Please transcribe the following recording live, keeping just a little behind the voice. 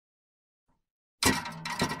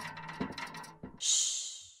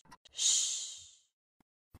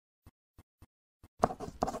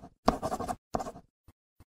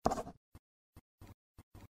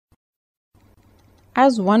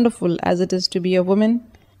As wonderful as it is to be a woman,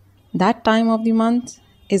 that time of the month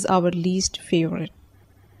is our least favorite.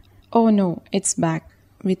 Oh no, it's back,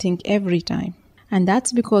 we think every time. And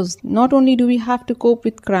that's because not only do we have to cope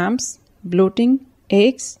with cramps, bloating,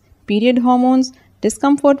 aches, period hormones,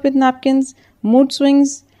 discomfort with napkins, mood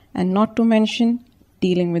swings, and not to mention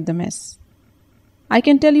dealing with the mess. I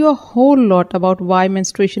can tell you a whole lot about why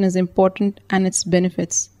menstruation is important and its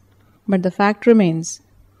benefits, but the fact remains,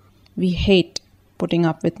 we hate putting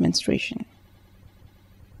up with menstruation.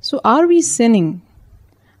 So are we sinning?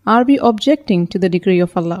 Are we objecting to the decree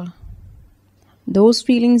of Allah? Those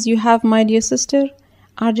feelings you have, my dear sister,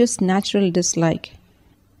 are just natural dislike.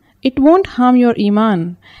 It won't harm your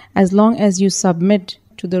iman as long as you submit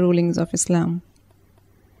to the rulings of Islam.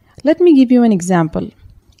 Let me give you an example.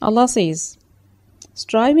 Allah says,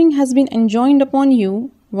 "Striving has been enjoined upon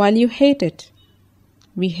you while you hate it."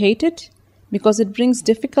 We hate it because it brings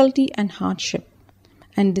difficulty and hardship.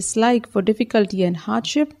 And dislike for difficulty and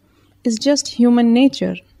hardship is just human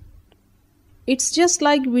nature. It's just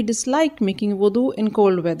like we dislike making wudu in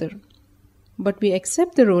cold weather, but we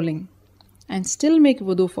accept the ruling and still make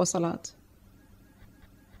wudu for salat.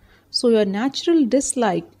 So your natural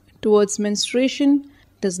dislike towards menstruation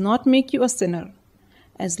does not make you a sinner,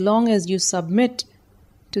 as long as you submit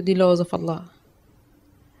to the laws of Allah.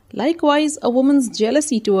 Likewise, a woman's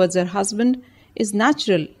jealousy towards her husband is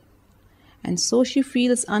natural, and so she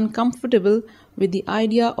feels uncomfortable with the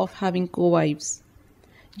idea of having co-wives.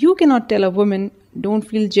 You cannot tell a woman, "Don't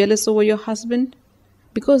feel jealous over your husband,"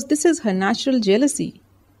 because this is her natural jealousy.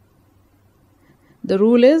 The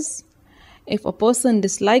rule is, if a person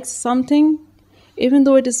dislikes something, even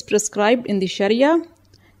though it is prescribed in the Sharia,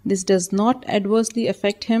 this does not adversely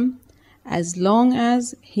affect him as long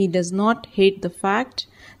as he does not hate the fact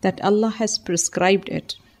that Allah has prescribed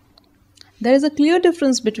it. There is a clear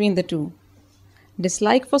difference between the two.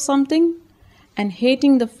 Dislike for something and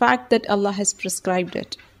hating the fact that Allah has prescribed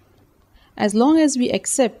it. As long as we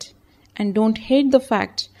accept and don't hate the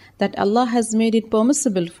fact that Allah has made it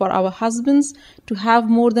permissible for our husbands to have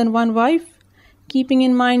more than one wife, keeping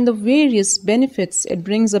in mind the various benefits it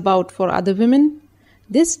brings about for other women,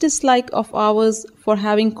 this dislike of ours for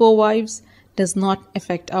having co-wives does not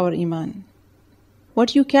affect our iman.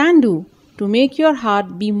 What you can do to make your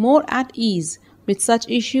heart be more at ease with such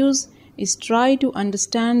issues is try to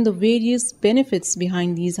understand the various benefits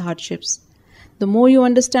behind these hardships. The more you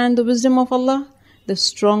understand the wisdom of Allah, the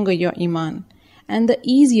stronger your iman, and the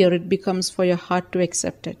easier it becomes for your heart to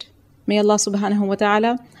accept it. May Allah subhanahu wa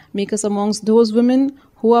ta'ala make us amongst those women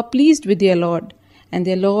who are pleased with their Lord, and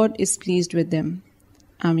their Lord is pleased with them.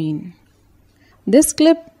 Ameen. This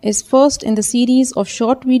clip is first in the series of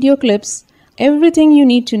short video clips, Everything You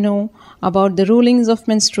Need to Know About the Rulings of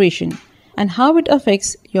Menstruation and How It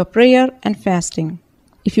Affects Your Prayer and Fasting.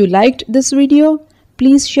 If you liked this video,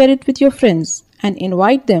 please share it with your friends and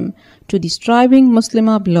invite them to the Striving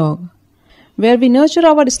Muslimah blog, where we nurture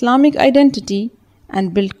our Islamic identity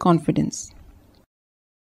and build confidence.